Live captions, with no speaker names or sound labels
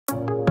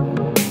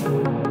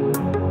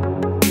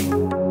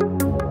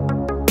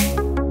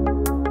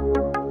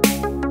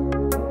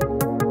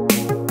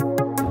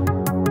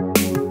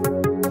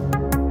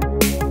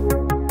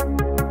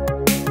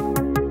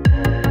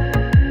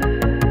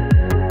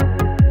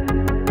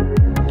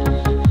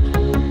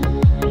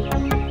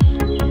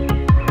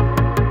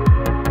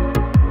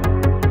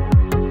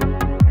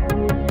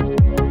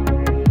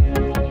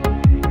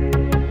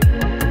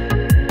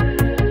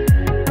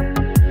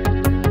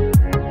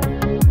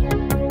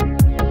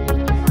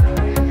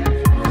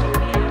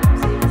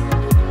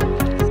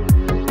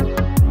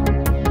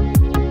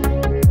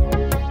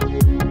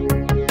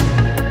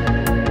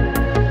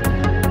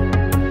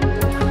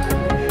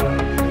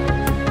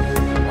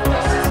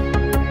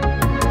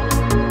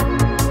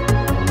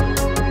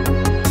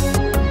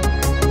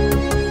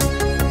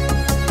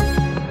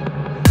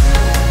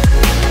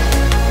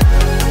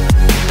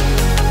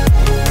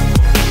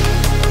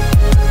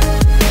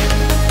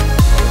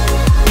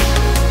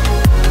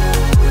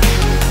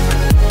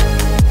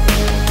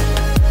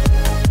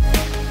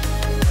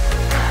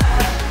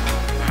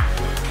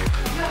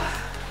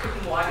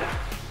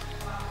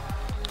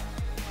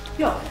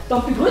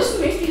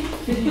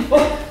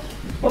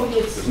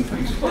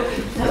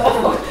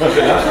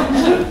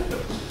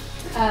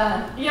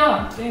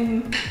Ja,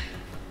 den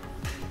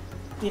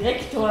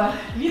Direktor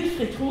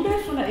Wilfried Hude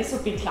von der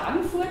SOP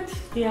Klagenfurt,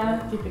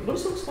 der die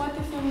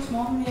Begrüßungsworte für uns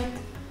machen wird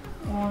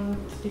und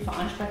die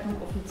Veranstaltung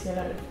offiziell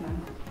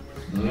eröffnen.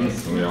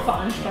 Ja.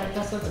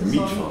 Veranstalter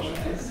sozusagen.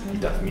 Ich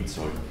darf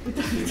mitsollen.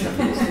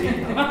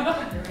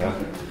 Ja.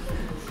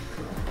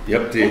 Ich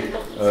habe die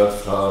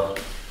Frau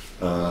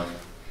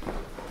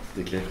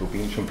de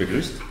Klerk-Rubin schon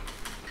begrüßt.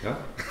 Ja.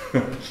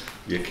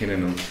 Wir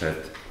kennen uns seit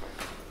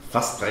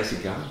fast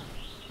 30 Jahren.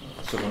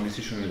 So lange ist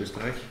sie schon in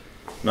Österreich.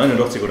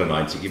 89 oder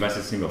 90, ich weiß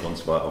jetzt nicht mehr, wann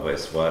es war, aber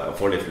es war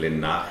auf alle Fälle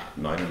nach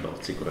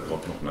 89 oder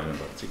gerade noch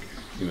 89,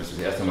 wie wir es das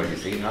erste Mal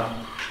gesehen haben.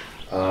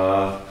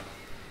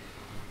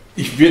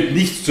 Ich würde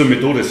nichts zur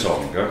Methode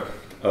sagen. Gell?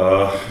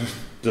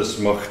 Das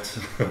macht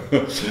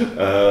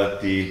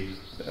die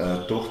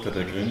Tochter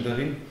der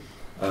Gründerin.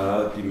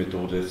 Die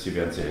Methode, Sie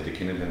werden sie heute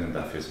kennenlernen,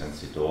 dafür sind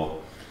Sie da.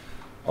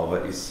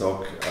 Aber ich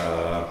sage,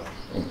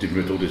 und die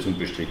Methode ist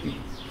unbestritten,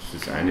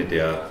 es ist eine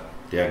der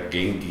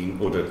gängigen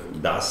oder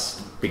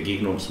das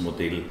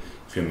Begegnungsmodell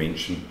für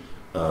Menschen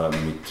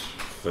mit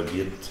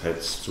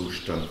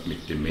Verwirrtheitszustand,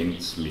 mit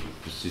Demenz,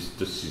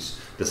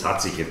 das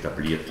hat sich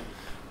etabliert.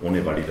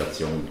 Ohne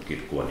Validation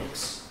geht gar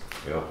nichts.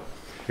 Ja.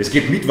 Es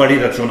geht mit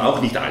Validation auch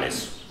nicht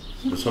alles.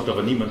 Das hat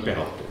aber niemand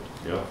behauptet.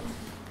 Ja.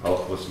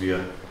 Auch was wir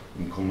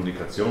in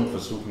Kommunikation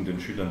versuchen, den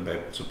Schülern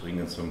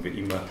beizubringen, sagen wir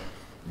immer,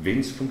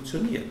 wenn es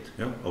funktioniert.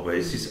 Ja. Aber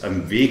es ist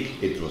am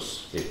Weg,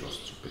 etwas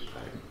zu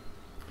betreiben.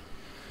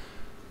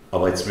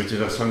 Aber jetzt möchte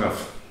ich auch sagen,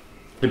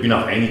 ich bin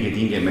auf einige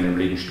Dinge in meinem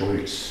Leben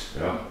stolz.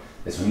 Ja.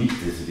 Also nicht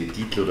die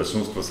Titel oder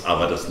sonst was,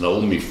 aber dass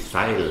Naomi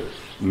Feil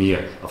mir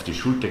auf die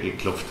Schulter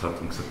geklopft hat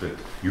und gesagt hat,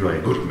 you are a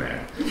good man.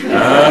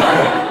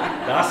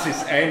 Das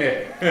ist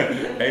eine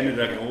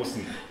der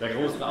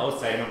großen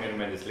Auszeichnungen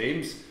meines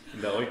Lebens.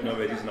 In der alten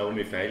Arbeit ist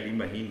Naomi Feil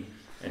immerhin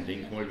ein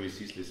Denkmal wie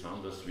Cicely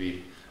Saunders,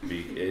 wie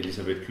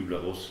Elisabeth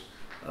Kübler-Ross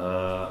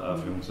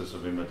für uns.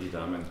 Also wenn man die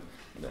Damen,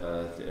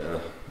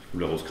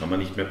 Kübler-Ross kann man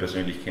nicht mehr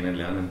persönlich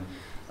kennenlernen,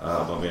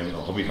 aber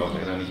habe ich auch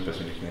leider nicht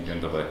persönlich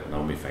kennengelernt, aber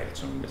Naomi Feil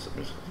zumindest.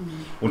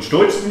 Und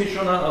stolz bin ich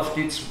schon auf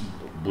die,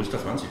 wo ist der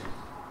Franzi?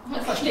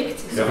 Er versteckt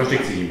sich. Der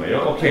versteckt sich immer,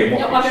 ja, okay.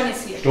 Ja,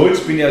 organisiert. Stolz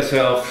bin ich also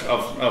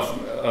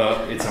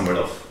jetzt einmal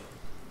auf,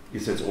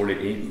 ist jetzt alle,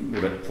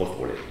 oder fast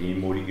alle,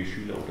 ehemalige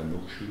Schüler oder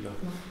noch Schüler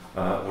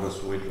oder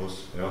so etwas,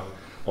 ja.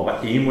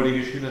 Aber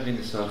ehemalige Schülerin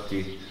ist auch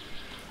die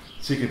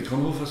Sigrid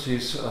Tonhofer, sie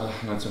ist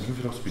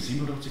 1985 bis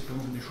 87 bei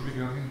uns in die Schule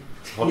gegangen.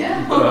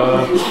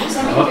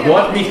 Hat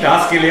dort nicht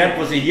das gelernt,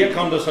 was sie hier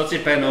kann, das hat sie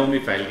bei Naomi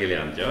Feil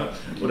gelernt, ja.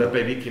 Oder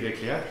bei Vicki de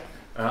Klerk.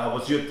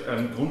 Aber sie hat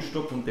einen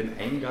Grundstock und den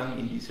Eingang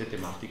in diese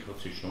Thematik hat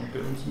sie schon bei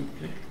uns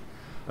mitgekriegt.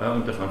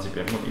 Und der Franzi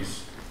Bergmann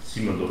ist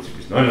 87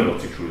 bis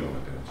 89 Schuljahre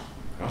bei uns.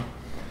 Ja.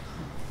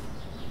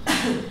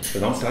 The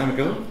long time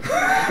ago.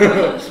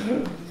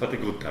 Hat a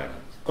good time.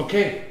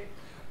 Okay,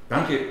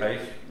 danke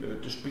euch.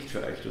 Das spricht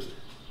für euch. Das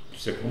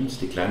ist ja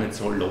Kunst, die kleine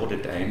Zahl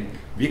ladet ein,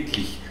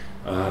 wirklich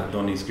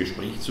dann ins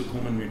Gespräch zu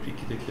kommen mit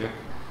Vicki de Klerk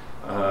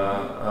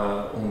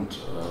und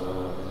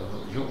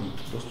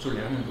was zu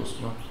lernen,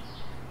 was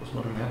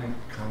man da lernen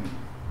kann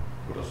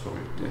oder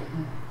sollte.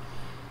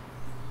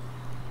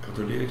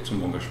 Gratuliere ich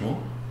zum Engagement.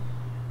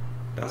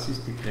 Das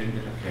ist die Creme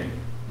de la Creme.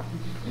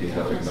 Die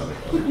habe ich noch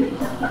nicht.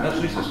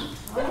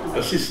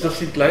 So ist es. Das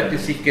sind Leute, die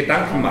sich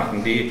Gedanken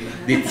machen,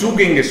 die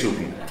Zugänge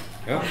suchen.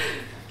 Ja?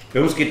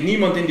 Bei uns geht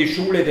niemand in die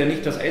Schule, der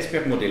nicht das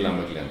Eisbergmodell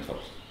einmal gelernt hat.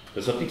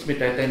 Das hat nichts mit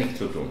Titanic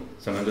zu tun,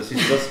 sondern das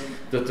ist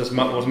was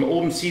man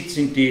oben sieht,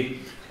 sind die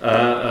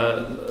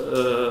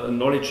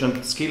Knowledge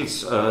and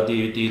Skills,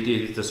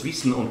 das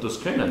Wissen und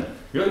das Können.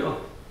 Ja,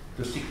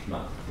 das sieht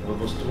man. Aber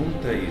was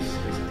drunter ist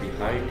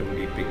die Haltung,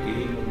 die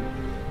Begegnung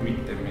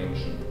mit dem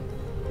Menschen,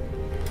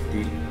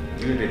 die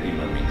Würde, die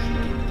man Menschen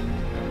gibt.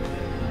 Ja.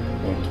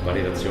 Und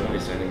Validation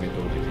ist eine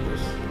Methode, die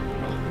das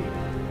macht.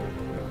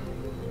 Ja.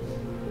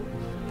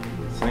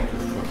 Thank you.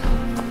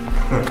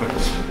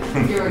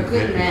 You're a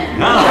good man.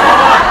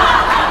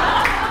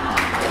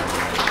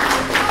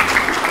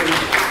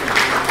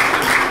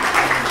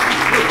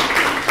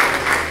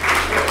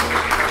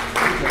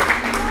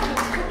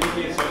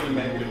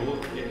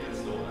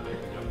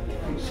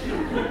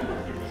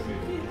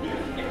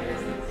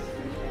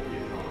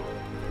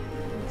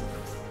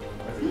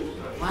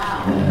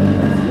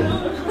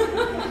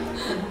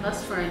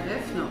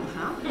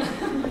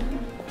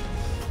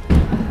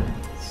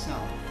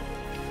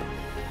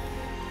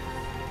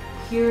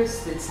 Hier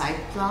ist der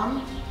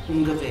Zeitplan,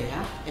 ungefähr.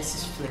 Es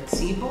ist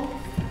flexibel.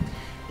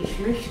 Ich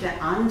möchte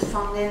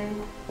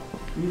anfangen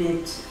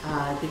mit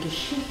der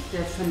Geschichte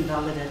von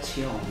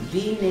Validation.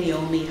 Wie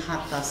Naomi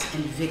hat das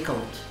entwickelt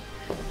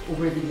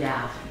über die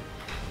Jahre.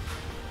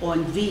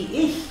 Und wie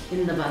ich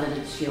in der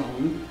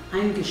Validation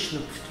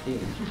eingeschlüpft bin.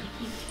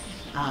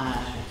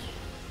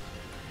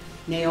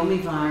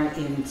 Naomi war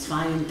in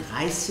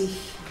 1932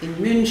 in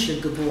München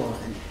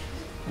geboren.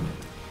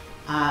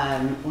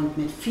 Und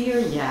mit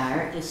 4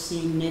 Jahren ist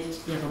sie mit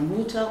ihrer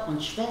Mutter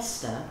und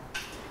Schwester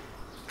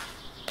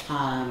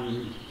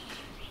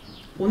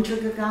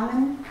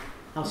untergegangen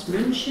aus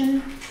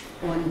München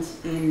und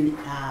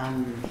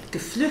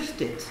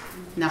geflüchtet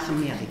nach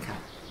Amerika.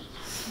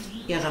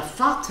 Ihr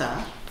Vater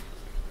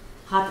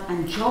hat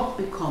einen Job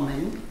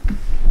bekommen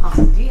als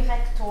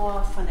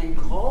Direktor von einem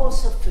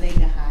großen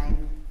Pflegeheim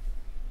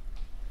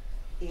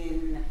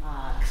in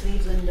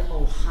Cleveland,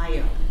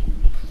 Ohio,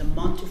 the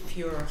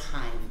Montefiore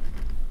Heim.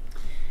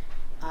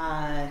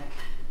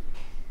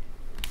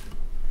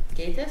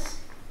 Geht es?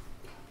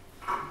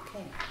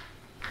 Okay.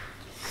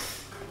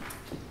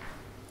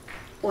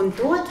 Und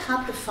dort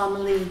hat die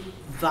Familie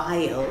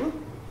Weil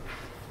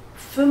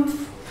 5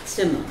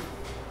 Zimmer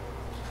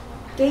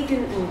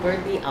gegenüber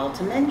die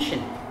alten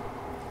Menschen.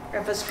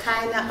 Er war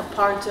keine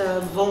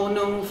aparte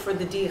Wohnung für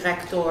den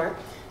Direktor.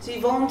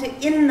 Sie wohnte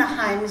in dem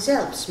Heim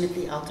selbst mit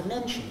den alten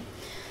Menschen.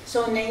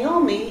 So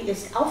Naomi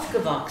ist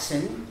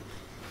aufgewachsen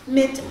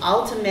mit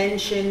alten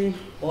Menschen,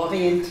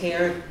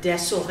 orientiert,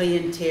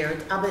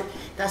 desorientiert, aber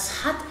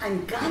das hat eine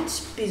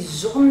ganz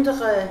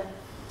besondere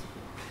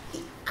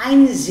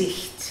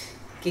Einsicht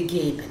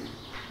gegeben.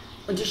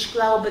 Und ich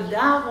glaube,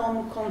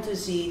 darum konnte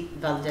sie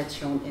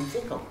Validation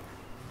entwickeln.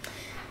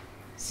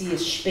 Sie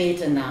ist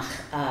später nach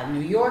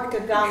New York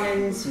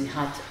gegangen, sie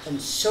hat ein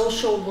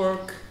Social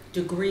Work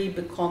Degree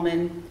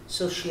bekommen,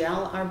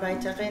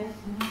 Sozialarbeiterin.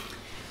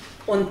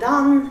 Und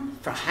dann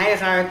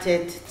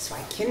verheiratet, 2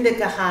 Kinder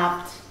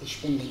gehabt,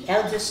 ich bin die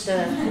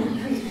Älteste.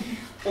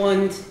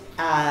 Und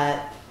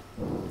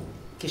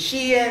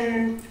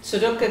geschieden,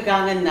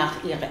 zurückgegangen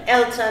nach ihren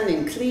Eltern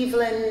in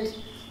Cleveland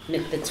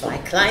mit den 2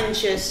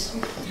 Kleinches.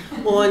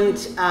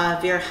 Und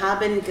wir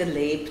haben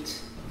gelebt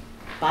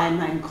bei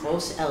meinen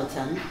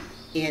Großeltern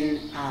in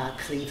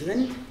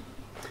Cleveland.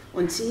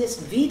 Und sie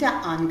ist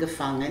wieder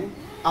angefangen,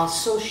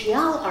 als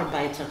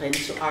Sozialarbeiterin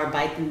zu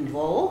arbeiten,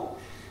 wo?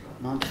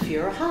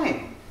 Montefiore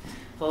Heim,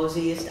 wo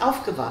sie ist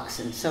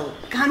aufgewachsen. So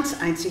ganz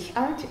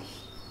einzigartig.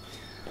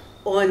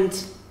 Und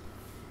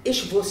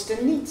ich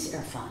wusste nichts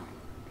davon.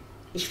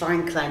 Ich war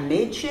ein kleines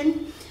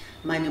Mädchen,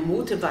 meine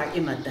Mutter war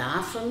immer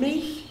da für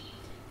mich.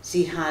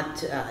 Sie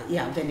hat,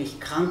 wenn ich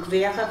krank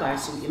wäre, war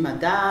sie immer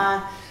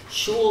da.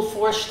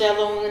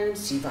 Schulvorstellungen,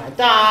 sie war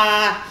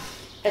da.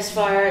 Es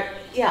war,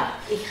 ich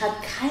hatte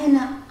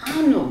keine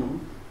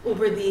Ahnung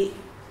über die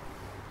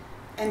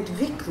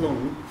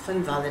Entwicklung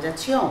von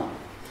Validation.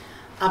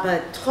 Aber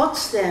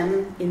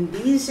trotzdem, in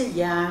diesen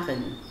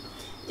Jahren,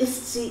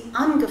 ist sie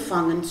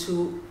angefangen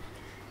zu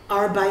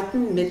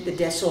arbeiten mit den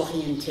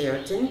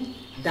Desorientierten,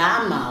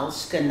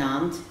 damals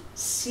genannt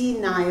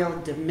Senile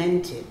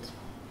Demented.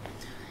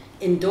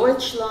 In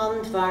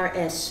Deutschland war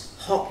es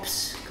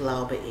HOPS,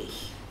 glaube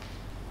ich.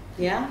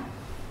 Ja?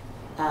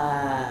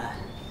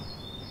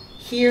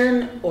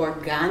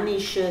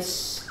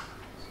 Hirnorganisches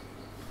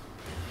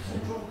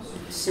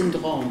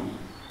Syndrom.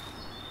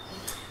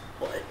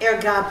 Er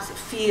gab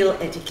viele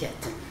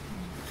Etiketten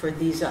für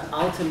diese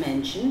alten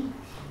Menschen,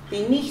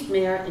 die nicht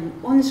mehr in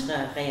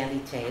unserer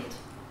Realität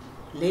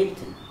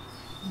lebten.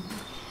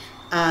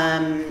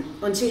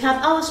 Und sie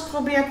hat alles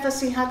probiert, was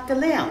sie hat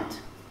gelernt.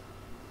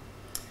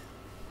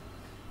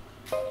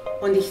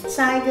 Und ich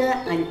zeige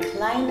einen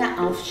kleinen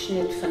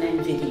Ausschnitt von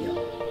einem Video,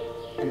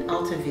 ein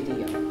altes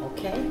Video,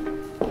 okay?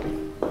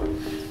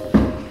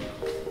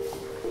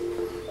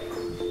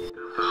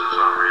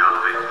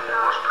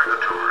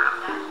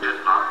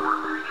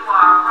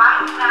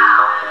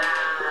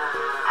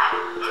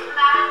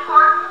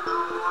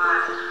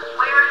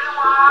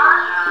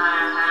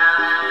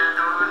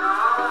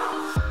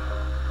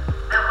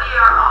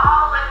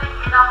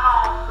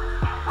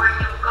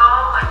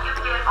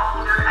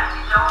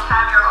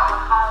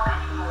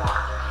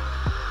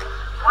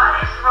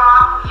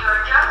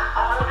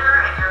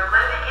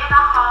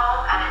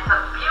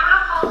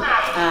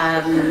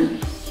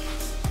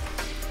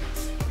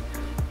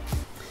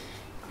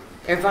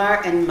 Er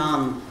war ein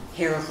Mann,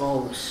 Herr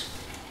Rose,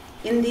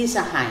 in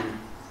diesem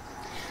Heim.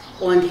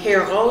 Und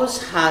Herr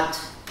Rose hat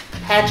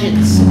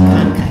Pagets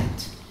Krankheit.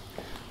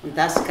 Und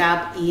das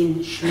gab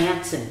ihm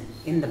Schmerzen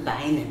in den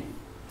Beinen.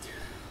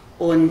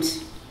 Und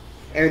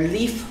er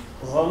lief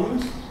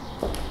rund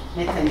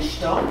mit einem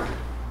Stock.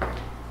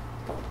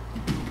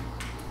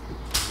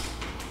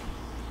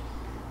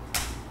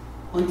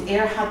 Und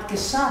er hat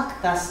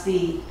gesagt, dass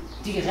der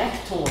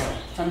Direktor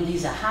von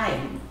diesem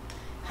Heim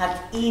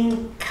hat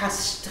ihn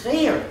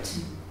kastriert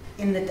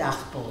in den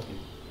Dachboden.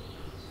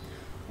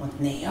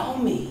 Und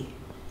Naomi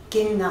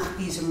ging nach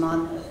diesem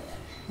Mann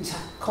und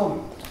sagte, komm,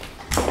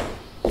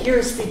 hier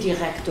ist der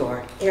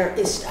Direktor, er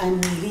ist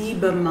ein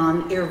lieber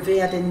Mann, er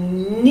werde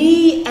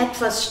nie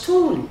etwas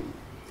tun.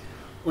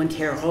 Und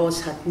Herr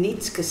Rose hat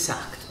nichts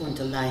gesagt und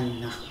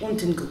allein nach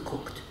unten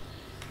geguckt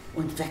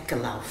und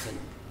weggelaufen.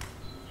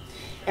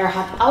 Er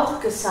hat auch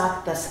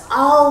gesagt, dass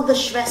all die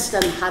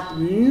Schwestern hat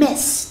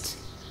Mist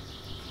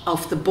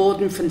auf den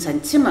Boden von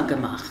seinem Zimmer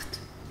gemacht,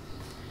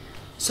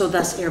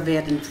 sodass er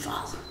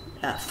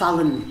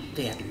fallen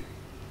werden.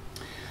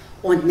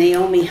 Und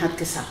Naomi hat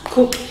gesagt,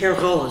 guck,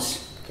 Herr Rose,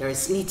 er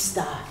ist nichts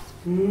da,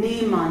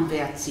 niemand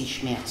wird sie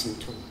Schmerzen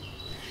tun.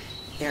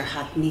 Er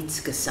hat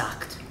nichts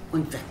gesagt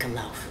und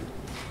weggelaufen.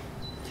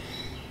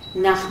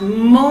 Nach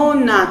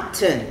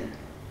Monaten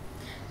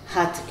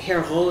hat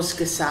Herr Rose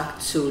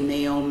gesagt zu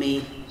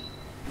Naomi,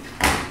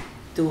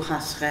 du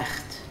hast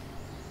recht,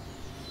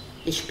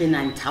 ich bin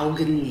ein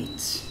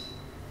Taugenichts.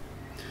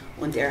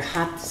 Und er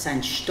hat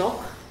seinen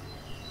Stock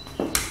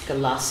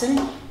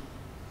gelassen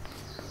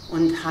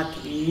und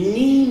hat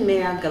nie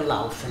mehr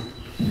gelaufen.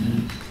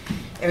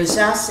 Er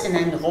saß in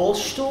einem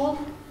Rollstuhl,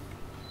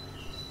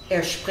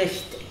 er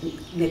spricht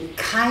mit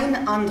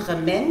kein anderer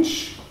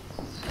Mensch.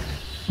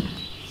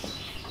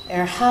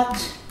 Er hat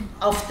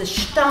auf der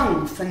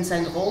Stange von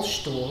seinem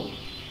Rollstuhl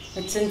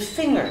mit seinen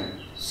Fingern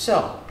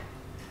so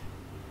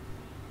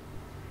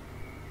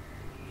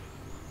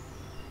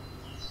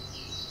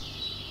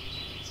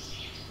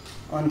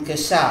und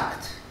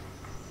gesagt,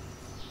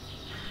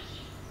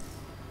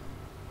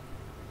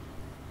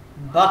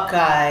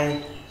 Buckeye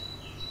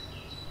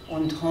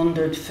und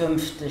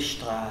 105.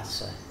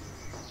 Straße.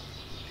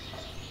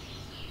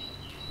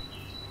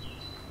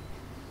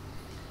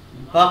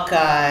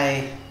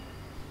 Buckeye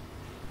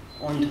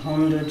und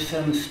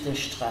 105.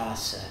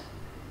 Straße.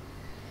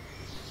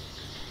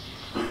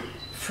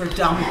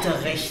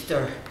 Verdammter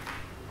Richter.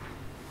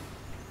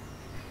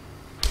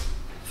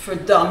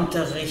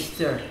 Verdammter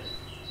Richter.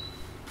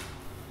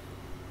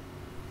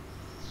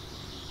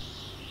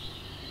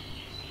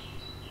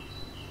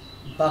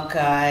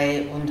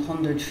 Buckeye und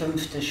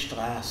 105.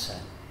 Straße.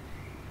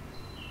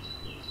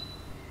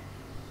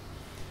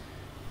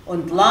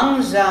 Und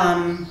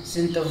langsam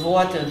sind die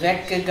Worte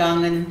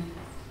weggegangen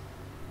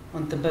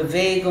und die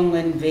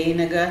Bewegungen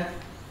weniger.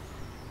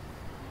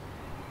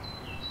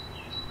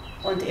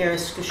 Und er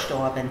ist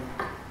gestorben.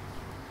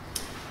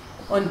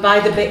 Und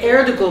bei der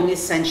Beerdigung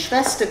ist seine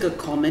Schwester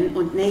gekommen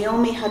und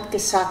Naomi hat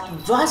gesagt,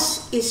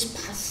 was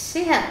ist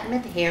passiert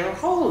mit Herr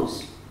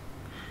Rose?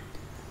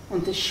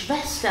 Und die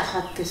Schwester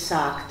hat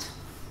gesagt,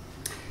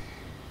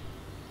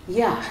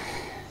 ja,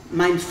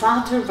 mein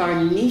Vater war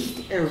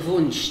nicht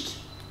erwünscht.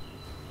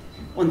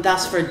 Und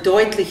das wird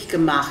deutlich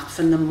gemacht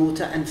von der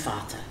Mutter und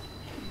Vater.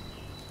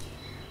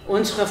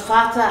 Unser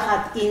Vater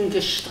hat ihn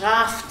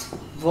gestraft.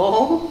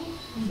 Wo?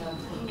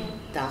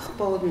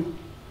 Dachboden.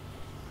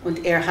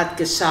 Und er hat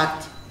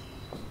gesagt,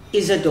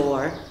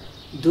 Isidor,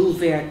 du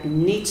wirst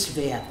nichts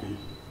werden.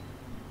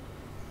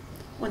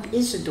 Und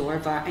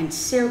Isidor war ein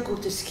sehr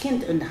gutes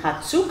Kind und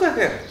hat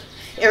zugehört.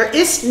 Er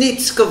ist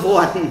nichts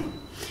geworden.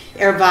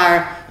 Er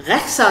war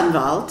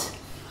Rechtsanwalt,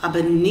 aber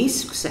nie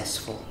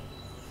successful.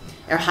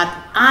 Er hat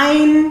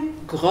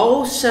einen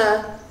großen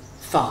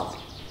Fall.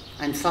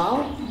 Ein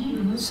Fall?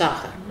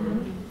 Sache.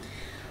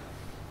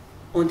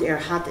 Und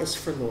er hat es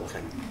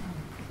verloren.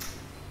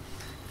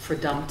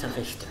 Verdammter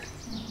Richter.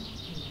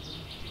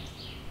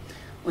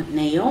 Und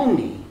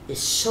Naomi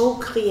ist so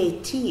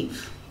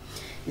kreativ.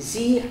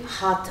 Sie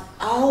hat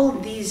all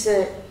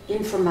diese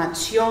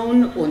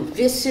Information und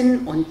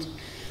Wissen und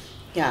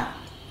ja,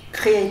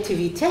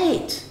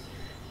 Kreativität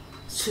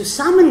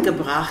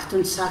zusammengebracht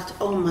und sagt,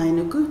 oh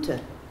meine Güte,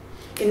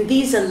 in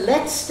dieser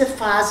letzten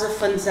Phase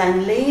von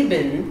seinem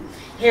Leben,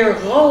 Herr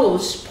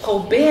Rose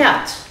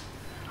probiert,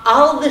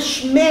 all den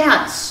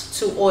Schmerz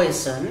zu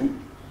äußern,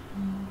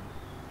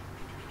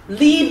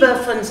 Liebe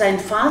von seinem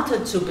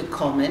Vater zu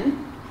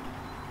bekommen,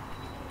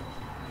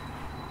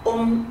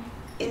 um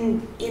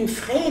in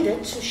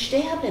Friede zu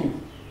sterben.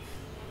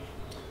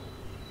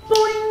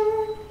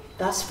 Boing!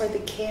 Das war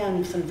der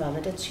Kern von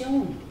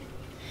Validation.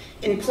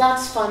 In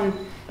Platz von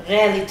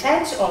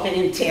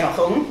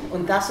Realitätsorientierung,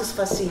 und das ist,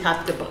 was sie hat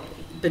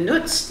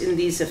benutzt in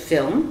diesem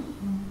Film,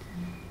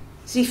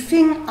 sie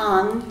fing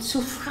an zu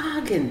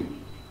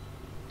fragen,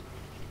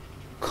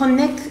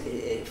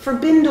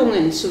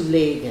 Verbindungen zu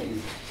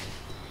legen.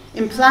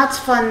 Im Platz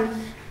von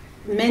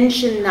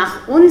Menschen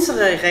nach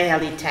unserer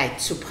Realität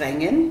zu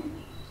bringen,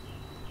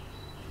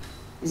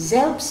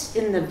 selbst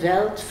in der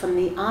Welt von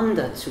den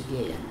anderen zu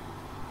gehen.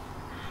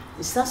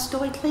 Ist das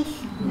deutlich?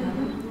 Ja.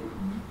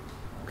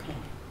 Okay.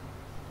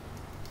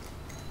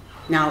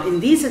 Now, in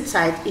dieser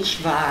Zeit,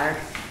 ich war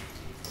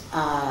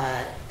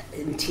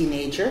ein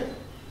Teenager,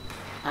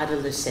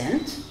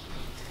 Adoleszent,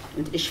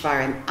 und ich war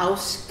ein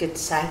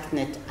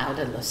ausgezeichneter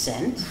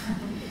Adoleszent.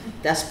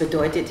 Das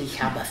bedeutet,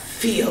 ich habe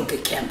viel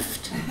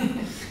gekämpft.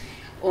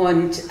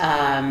 Und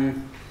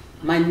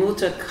meine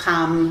Mutter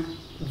kam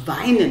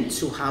weinend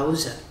zu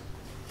Hause.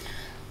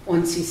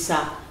 Und sie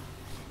sagt,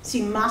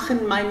 sie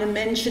machen meine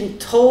Menschen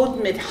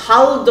tot mit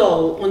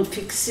Haldo und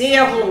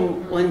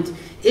Fixierung. Und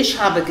ich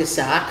habe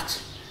gesagt,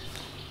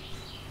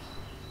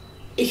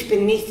 ich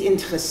bin nicht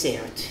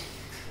interessiert.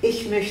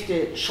 Ich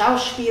möchte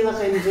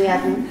Schauspielerin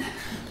werden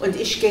und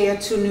ich gehe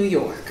zu New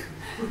York.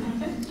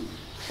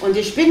 Und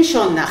ich bin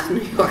schon nach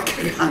New York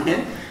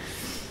gegangen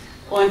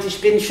und ich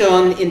bin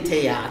schon im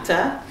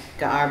Theater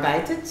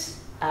gearbeitet,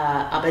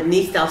 aber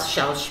nicht als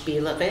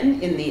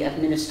Schauspielerin in der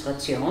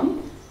Administration.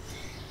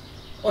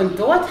 Und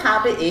dort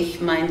habe ich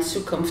meinen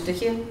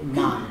zukünftigen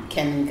Mann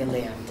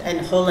kennengelernt,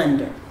 ein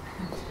Holländer.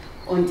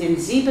 Und in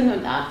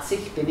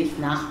 1987 bin ich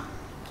nach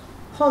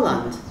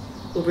Holland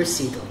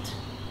übersiedelt.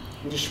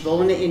 Und ich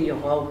wohne in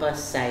Europa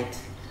seit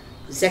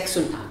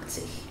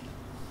 1986.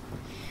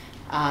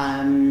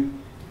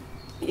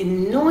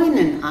 in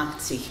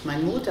 89,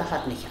 meine Mutter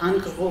hat mich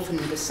angerufen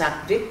und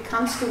gesagt, Vic,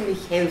 kannst du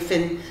mich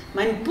helfen,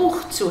 mein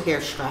Buch zu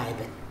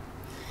herschreiben?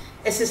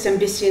 Es ist ein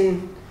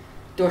bisschen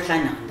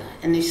durcheinander.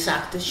 Und ich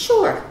sagte,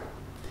 sure.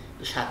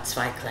 Ich habe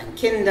 2 kleine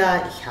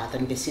Kinder, ich hatte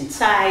ein bisschen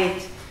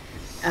Zeit.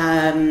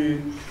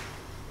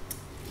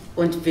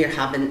 Und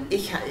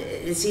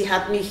sie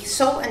hat mich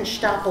so ein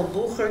Stapel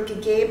Bücher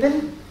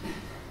gegeben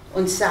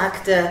und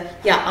sagte,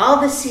 ja,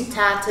 alle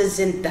Zitate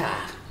sind da.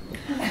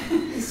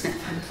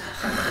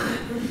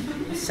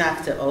 Ich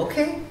sagte,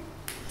 okay.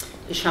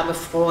 Ich habe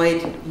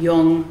Freud,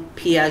 Jung,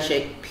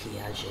 Piaget,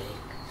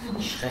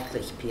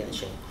 schrecklich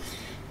Piaget,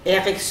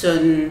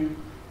 Erikson,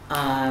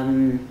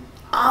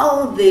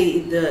 all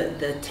die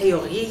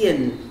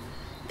Theorien,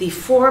 die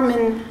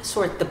formen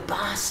die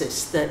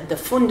Basis,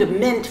 das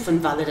Fundament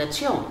von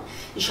Validation.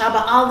 Ich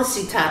habe alle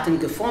Zitate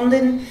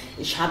gefunden,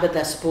 ich habe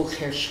das Buch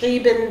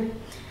geschrieben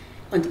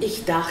und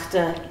ich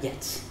dachte,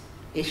 jetzt,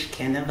 ich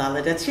kenne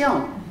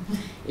Validation.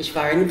 Ich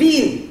war in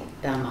Wien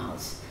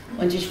damals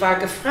und ich war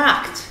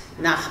gefragt,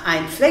 nach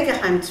einem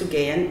Pflegeheim zu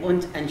gehen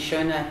und einen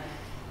schönen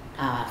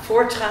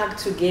Vortrag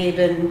zu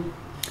geben.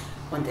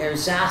 Und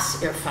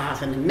saß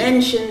erfahrene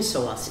Menschen,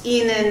 so als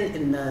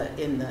Ihnen,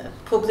 in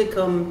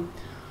Publikum.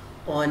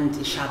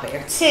 Und ich habe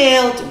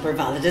erzählt über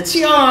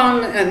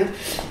Validation und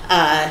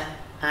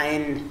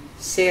eine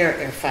sehr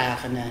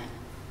erfahrene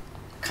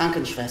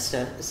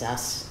Krankenschwester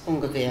saß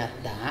ungefähr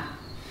da.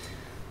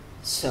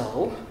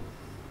 So.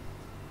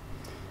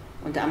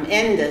 Und am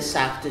Ende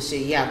sagte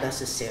sie, ja,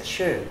 das ist sehr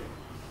schön.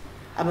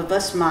 Aber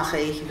was mache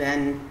ich,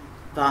 wenn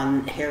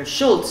Herr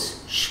Schulz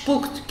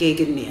spuckt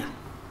gegen mir?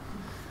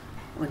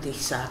 Und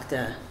ich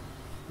sagte,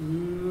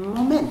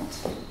 Moment.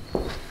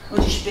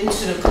 Und ich bin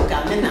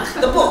zurückgegangen nach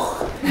dem Buch.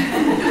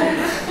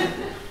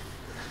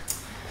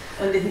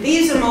 Und in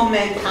diesem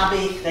Moment habe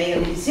ich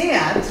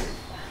realisiert,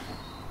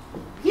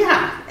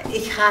 ja,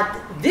 ich hatte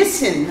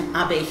Wissen,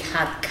 aber ich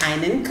hatte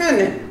keinen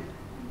Können.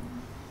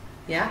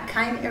 Ja,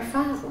 keine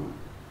Erfahrung.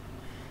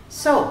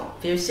 So,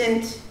 wir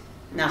sind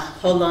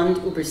nach Holland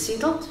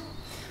übersiedelt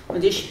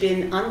und ich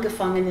bin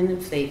angefangen in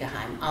einem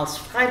Pflegeheim als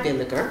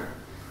Freiwilliger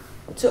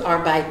zu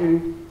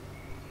arbeiten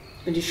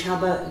und ich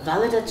habe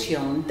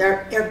Validation.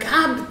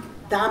 Gab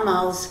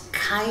damals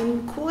keine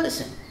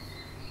Kurse.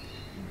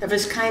 Da war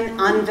kein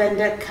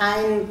Anwender,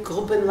 kein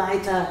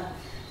Gruppenleiter.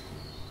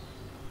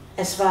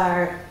 Es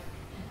war,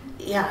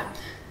 ja,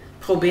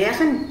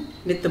 probieren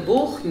mit dem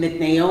Buch, mit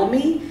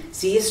Naomi.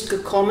 Sie ist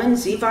gekommen,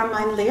 sie war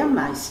mein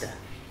Lehrmeister.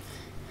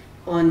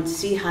 Und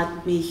sie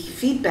hat mich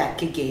Feedback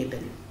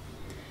gegeben.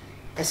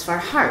 Es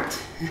war hart.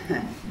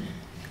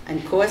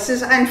 Ein Kurs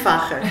ist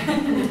einfacher.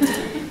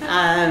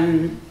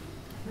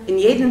 In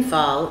jedem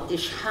Fall,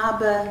 ich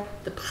habe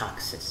die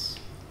Praxis.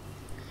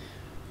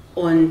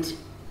 Und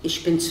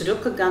ich bin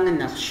zurückgegangen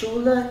nach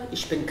Schule,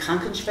 ich bin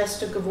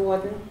Krankenschwester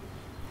geworden.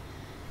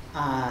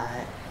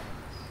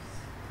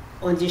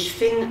 Und ich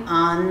fing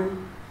an,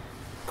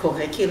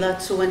 Curricula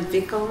zu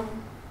entwickeln,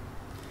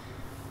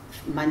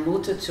 meiner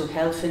Mutter zu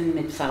helfen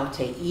mit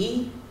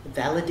VTI,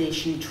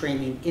 Validation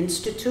Training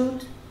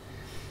Institute,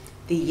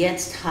 die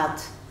jetzt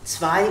hat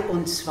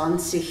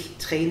 22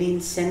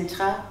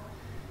 Trainingszentren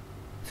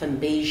von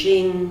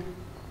Beijing,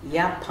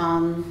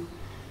 Japan,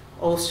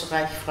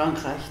 Österreich,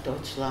 Frankreich,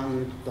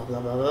 Deutschland, bla bla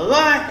bla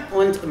bla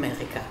und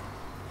Amerika.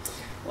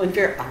 Und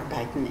wir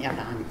arbeiten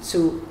daran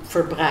zu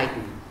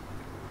verbreiten.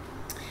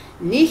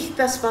 Nicht,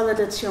 dass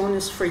Validation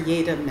ist für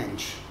jeden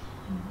Mensch.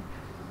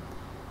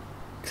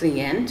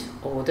 Klient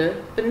oder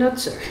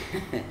Benutzer.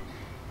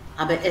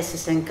 Aber es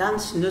ist ein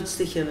ganz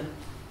nützliches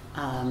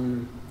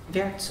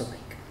Werkzeug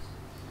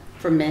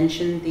für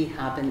Menschen, die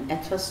haben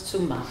etwas zu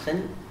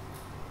machen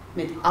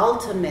mit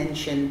alten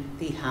Menschen,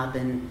 die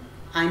haben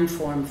eine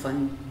Form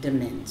von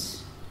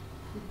Demenz.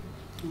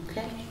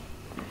 Okay?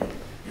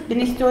 Bin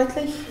ich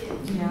deutlich?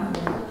 Ja.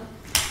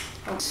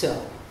 So.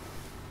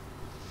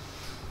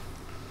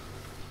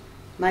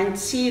 Meine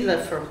Ziele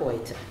für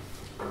heute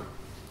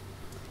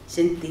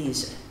sind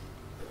diese.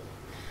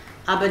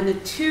 Aber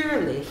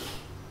natürlich,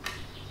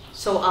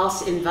 so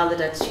als in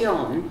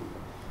Validation,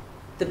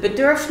 die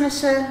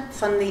Bedürfnisse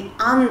von den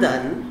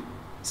anderen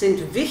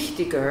sind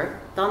wichtiger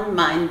dann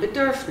mein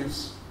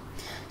Bedürfnis.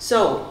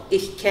 So,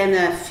 ich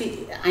kenne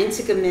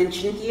einzige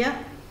Menschen hier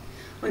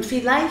und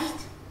vielleicht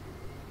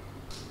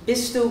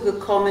bist du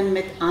gekommen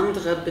mit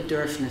anderen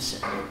Bedürfnissen.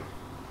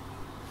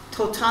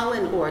 Total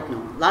in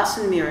Ordnung.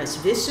 Lassen wir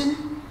es wissen,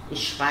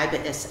 ich schreibe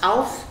es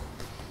auf,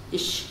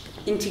 ich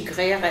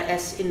integriere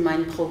es in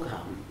mein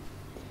Programm.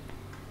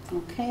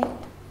 Okay?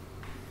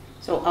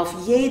 So, auf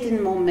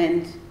jeden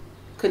Moment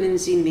können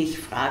Sie mich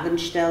Fragen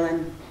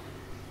stellen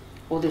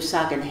oder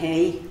sagen,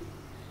 hey,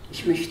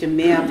 ich möchte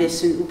mehr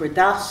wissen über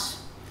das.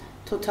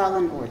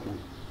 Total in Ordnung.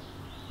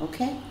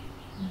 Okay?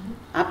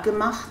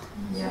 Abgemacht?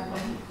 Ja.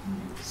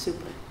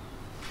 Super.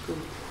 Gut.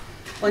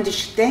 Und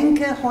ich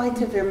denke,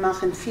 heute wir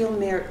machen viel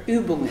mehr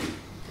Übungen,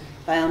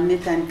 weil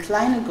mit einer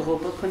kleinen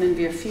Gruppe können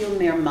wir viel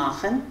mehr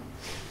machen,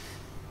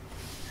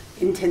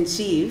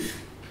 intensiv,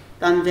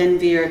 dann wenn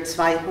wir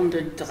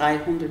 200,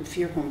 300,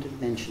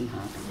 400 Menschen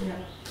haben. Ja.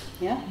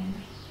 Ja?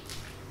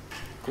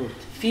 Gut,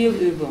 viel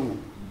Übungen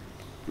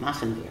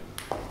machen wir.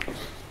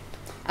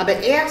 Aber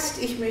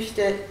erst, ich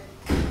möchte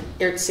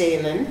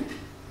erzählen,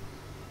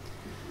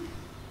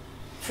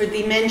 für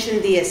die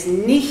Menschen, die es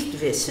nicht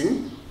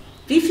wissen,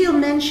 wie viele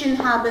Menschen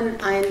haben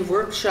einen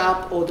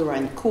Workshop oder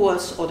einen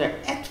Kurs oder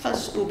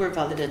etwas über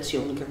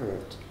Validation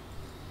gehört?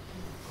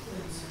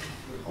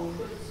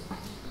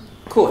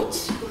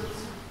 Kurz.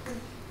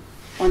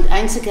 Und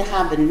einige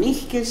haben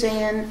mich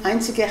gesehen,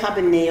 einige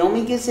haben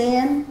Naomi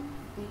gesehen.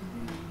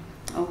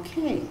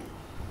 Okay,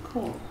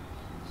 cool.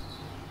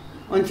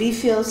 Und wie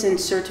viele sind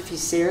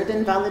zertifiziert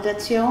in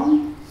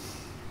Validation?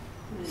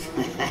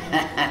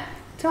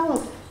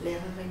 Toll.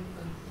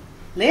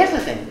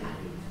 Lehrerin.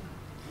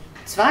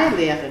 2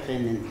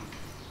 Lehrerinnen.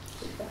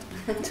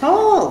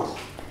 Toll.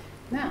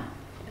 Na.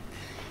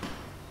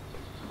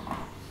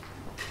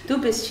 Du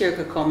bist hier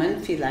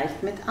gekommen,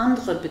 vielleicht mit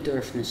anderen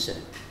Bedürfnissen,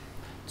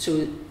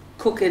 zu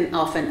gucken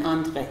auf eine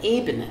andere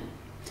Ebene.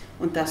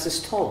 Und das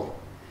ist toll.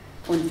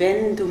 Und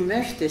wenn du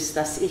möchtest,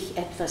 dass ich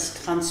etwas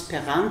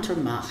transparenter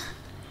mache,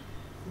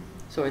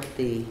 so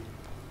die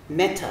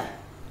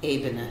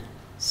Meta-Ebene,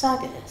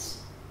 sage es.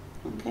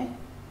 Okay?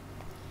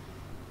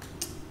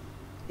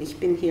 Ich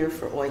bin hier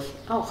für euch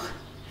auch.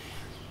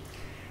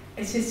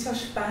 Es ist so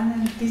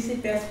spannend, diese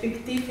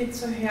Perspektive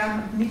zu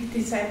hören und nicht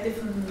die Seite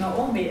von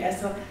Naomi.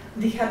 Also,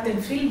 und ich habe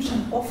den Film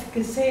schon oft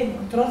gesehen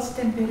und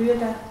trotzdem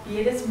berührt er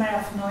jedes Mal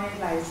auf neue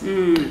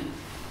Weise.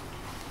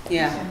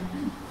 Ja.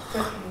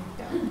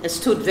 Es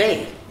tut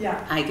weh,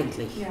 ja.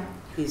 Eigentlich, ja.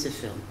 Dieser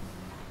Film.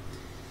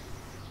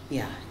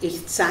 Ja,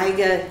 ich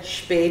zeige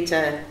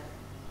später,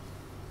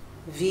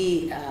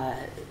 wie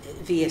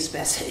es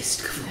besser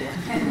ist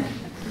geworden.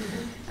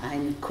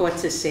 Eine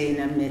kurze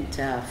Szene mit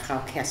Frau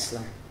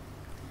Kessler.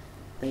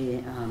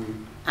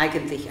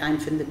 Eigentlich eine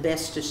von den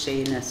besten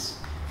Szenen,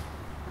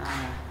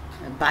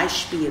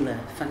 Beispiele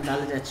von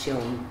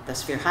Validation,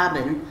 das wir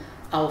haben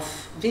auf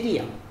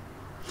Video.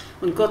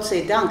 Und Gott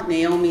sei Dank,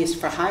 Naomi ist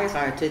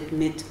verheiratet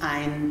mit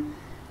einem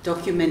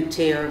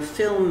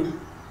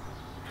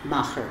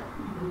Dokumentärfilmmacher,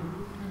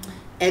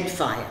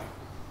 Edfire.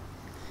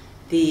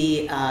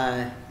 Die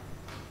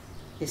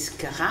ist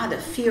gerade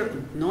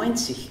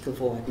 94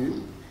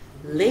 geworden,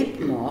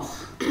 lebt noch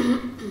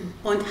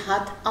und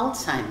hat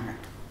Alzheimer.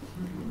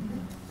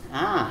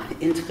 Ah,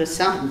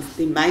 interessant.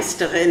 Die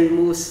Meisterin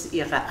muss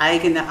ihre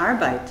eigene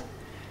Arbeit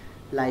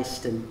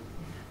leisten.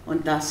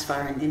 Und das war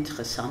ein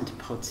interessanter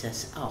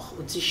Prozess auch.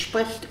 Und sie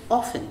spricht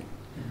offen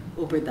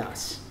über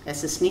das.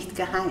 Es ist nicht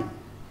geheim,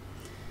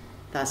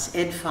 dass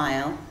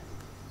Edfile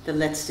die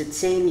letzten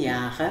 10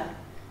 Jahre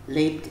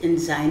lebt in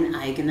seiner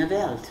eigenen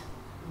Welt.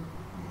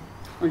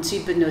 Und sie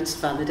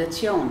benutzt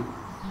Validation.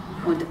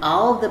 Und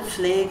all die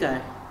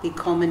Pfleger, die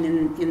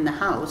kommen in das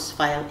Haus,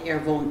 weil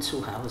er wohnt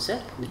zu Hause,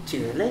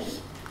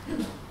 natürlich.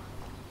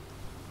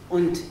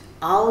 Und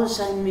all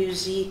seine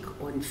Musik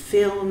und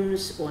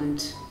Films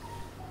und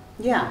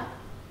ja,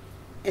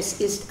 es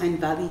ist ein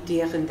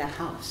validierendes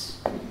Haus.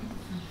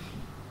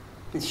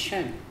 Das ist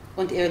schön.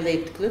 Und er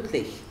lebt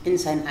glücklich in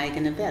seiner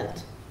eigenen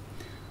Welt.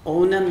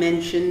 Ohne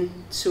Menschen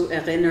zu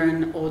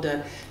erinnern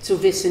oder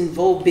zu wissen,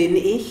 wo bin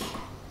ich.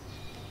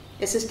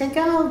 Es ist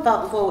egal,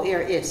 wo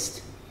er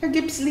ist. Er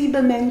gibt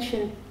liebe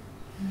Menschen.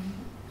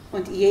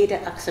 Und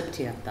jeder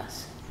akzeptiert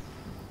das.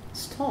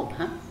 Das ist toll,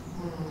 ha?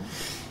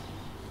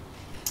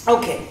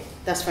 Okay,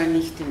 das war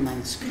nicht in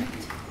meinem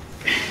Skript.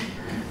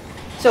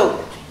 So,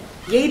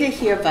 jeder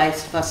hier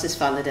weiß, was ist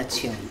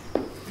Validation.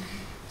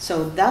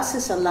 So, das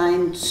ist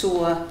allein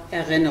zur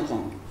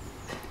Erinnerung.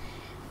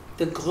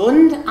 Die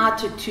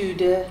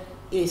Grundattitüde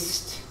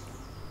ist,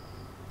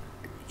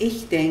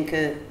 ich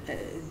denke,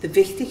 das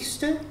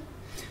Wichtigste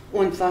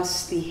und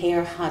was die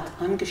Herr hat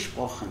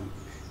angesprochen.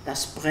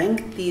 Das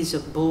bringt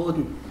diesen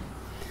Boden,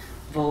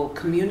 wo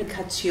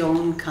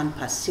Kommunikation kann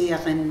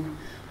passieren,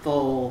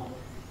 wo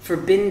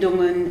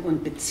Verbindungen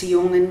und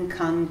Beziehungen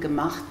kann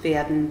gemacht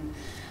werden.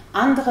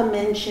 Andere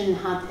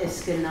Menschen hat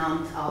es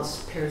genannt als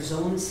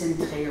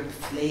personenzentriert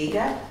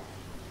Pflege.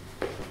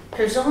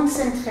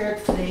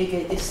 Personenzentriert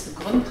Pflege ist die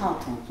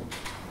Grundhaltung.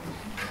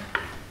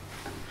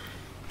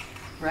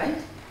 Right?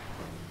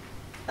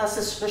 Das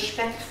ist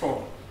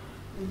respektvoll.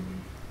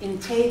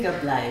 Integer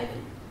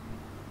bleiben.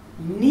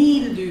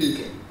 Nie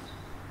lügen.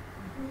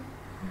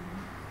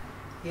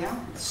 Ja,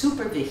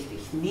 super wichtig,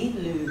 nie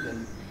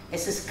lügen.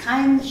 Es ist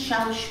keine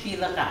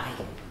Schauspielerei.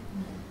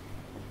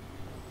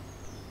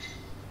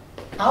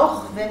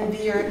 Auch wenn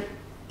wir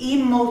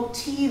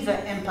emotive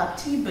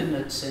Empathie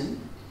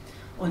benutzen,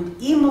 und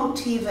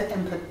emotive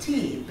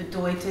Empathie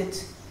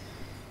bedeutet,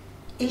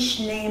 ich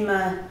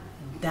nehme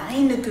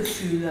deine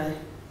Gefühle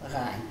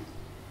rein.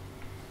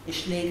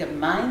 Ich lege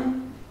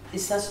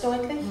ist das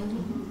deutlich?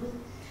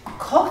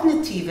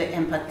 Kognitive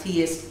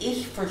Empathie ist,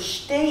 ich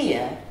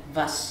verstehe,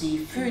 was sie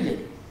fühlen,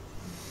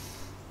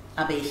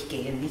 aber ich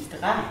gehe nicht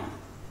rein.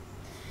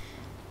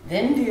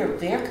 Wenn wir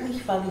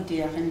wirklich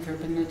validieren, wir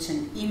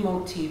benutzen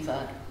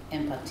emotive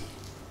Empathie.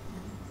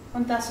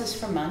 Und das ist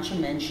für manche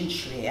Menschen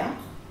schwer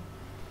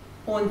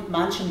und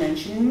manche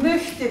Menschen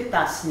möchten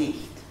das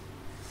nicht.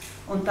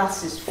 Und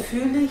das ist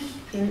völlig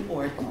in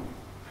Ordnung.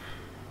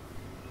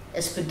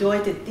 Es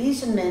bedeutet,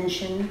 diese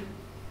Menschen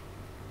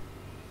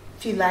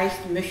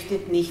vielleicht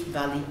möchten nicht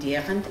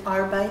validierend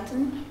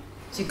arbeiten.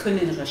 Sie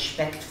können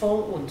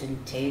respektvoll und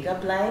integer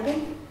bleiben,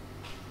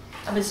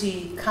 aber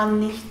sie kann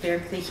nicht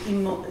wirklich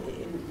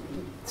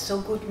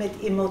so gut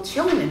mit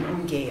Emotionen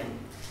umgehen.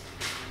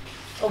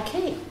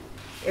 Okay,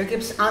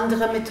 gibt es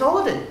andere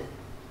Methoden.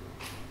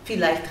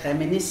 Vielleicht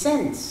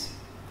Reminiszenz,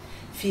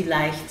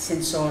 vielleicht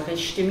sensorische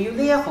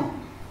Stimulierung,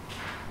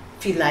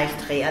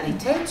 vielleicht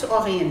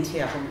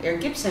Realitätsorientierung.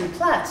 Gibt es einen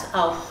Platz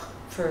auch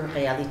für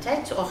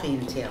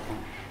Realitätsorientierung.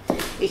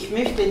 Ich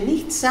möchte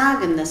nicht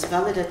sagen, dass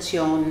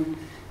Validation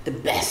die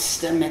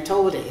beste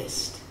Methode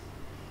ist.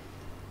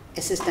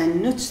 Es ist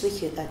ein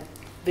nützliches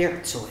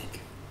Werkzeug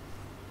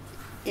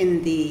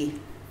in die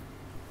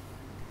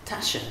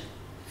Tasche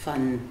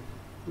von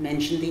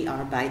Menschen, die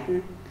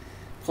arbeiten,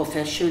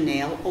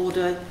 professionell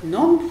oder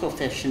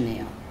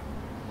non-professionell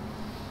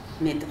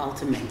mit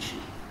alten Menschen.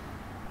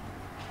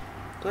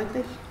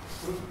 Deutlich?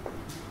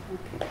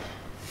 Okay.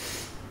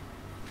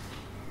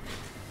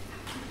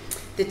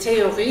 Die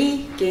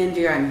Theorie gehen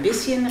wir ein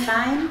bisschen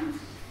rein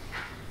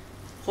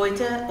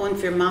heute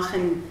und wir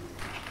machen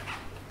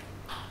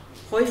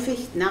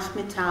häufig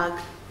Nachmittag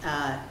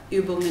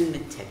Übungen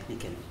mit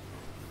Techniken.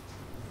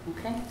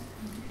 Okay?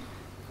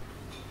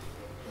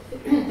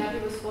 Darf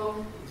ich was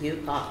fragen? Ja,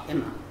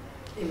 immer.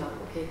 Immer,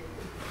 okay.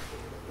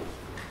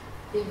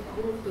 In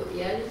puncto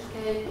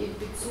Ehrlichkeit in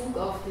Bezug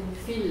auf den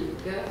Film,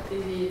 gell,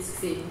 den wir jetzt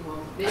gesehen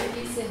haben. Wenn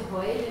diese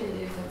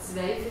heulende,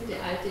 verzweifelte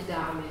alte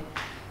Dame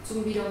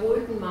zum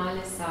wiederholten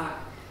Male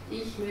sagt,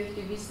 ich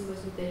möchte wissen,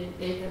 was mit deinen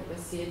Eltern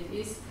passiert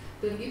ist,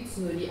 dann gibt es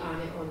nur die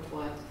eine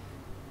Antwort.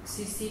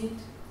 Sie sind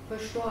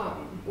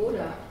verstorben,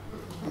 oder?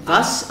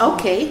 Was?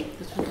 Okay.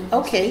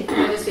 Okay.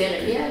 Aber es wäre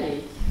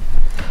ehrlich.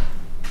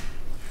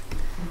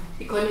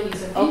 Ich kann ja nicht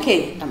sagen.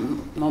 Okay,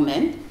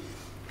 Moment.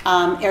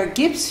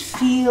 Gibt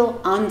viele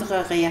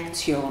andere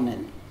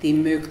Reaktionen, die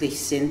möglich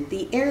sind,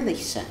 die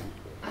ehrlich sind.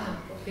 Ah,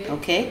 okay.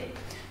 Okay?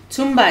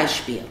 Zum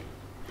Beispiel,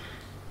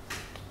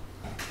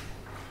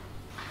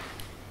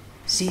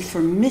 Sie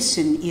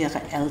vermissen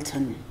Ihre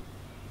Eltern.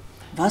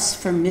 Was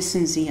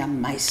vermissen Sie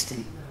am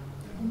meisten?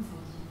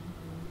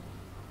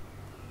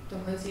 Da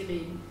kann sie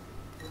reden.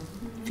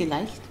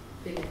 Vielleicht?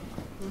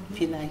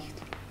 Vielleicht.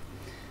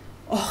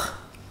 Och,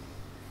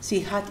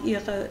 sie hat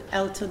ihre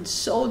Eltern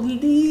so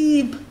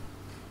lieb.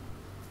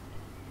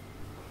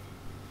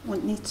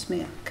 Und nichts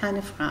mehr,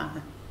 keine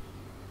Frage.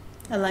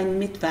 Allein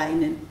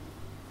mitweinen.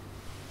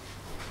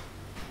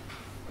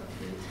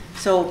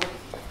 So,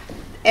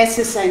 es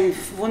ist eine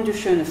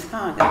wunderschöne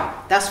Frage.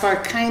 Das war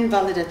keine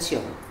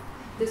Validation.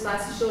 Das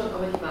weiß ich schon,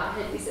 aber die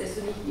Wahrheit ist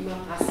also nicht immer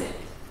passend.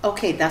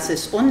 Okay, das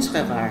ist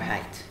unsere Wahrheit,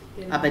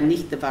 Genau. aber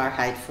nicht die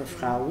Wahrheit für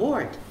Frau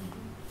Ward.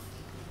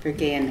 Wir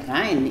gehen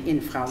rein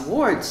in Frau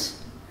Wards.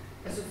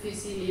 Also für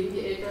sie leben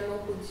die Eltern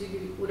noch und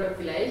sie, oder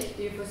vielleicht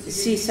die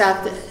Sie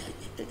sagt,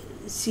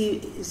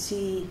 sie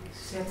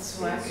hat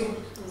Sorge.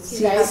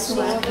 Sie hat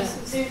Sorge.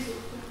 Sie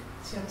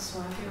hat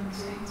Sorge und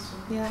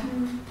Sehnsucht. Ja.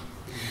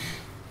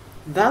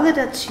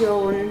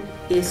 Validation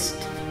ist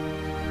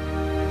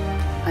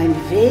ein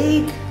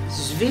Weg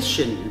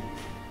zwischen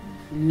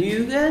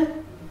Lüge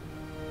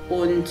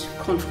und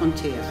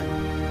Konfrontieren.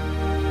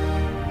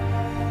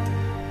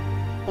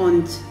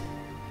 Und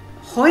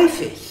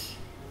häufig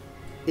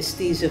ist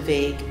dieser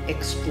Weg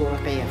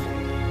explorieren.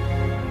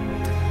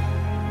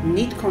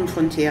 Nicht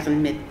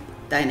konfrontieren mit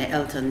deine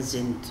Eltern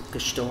sind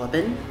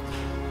gestorben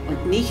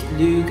und nicht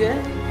Lüge.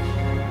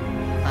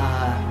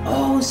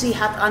 Oh, sie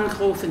hat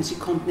angerufen, sie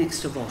kommt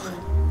nächste Woche.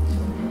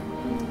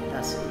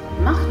 Das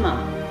macht man.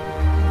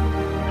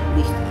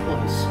 Nicht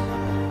uns,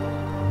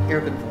 aber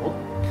irgendwo.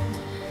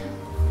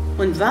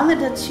 Und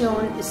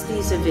Validation ist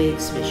dieser Weg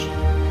zwischen.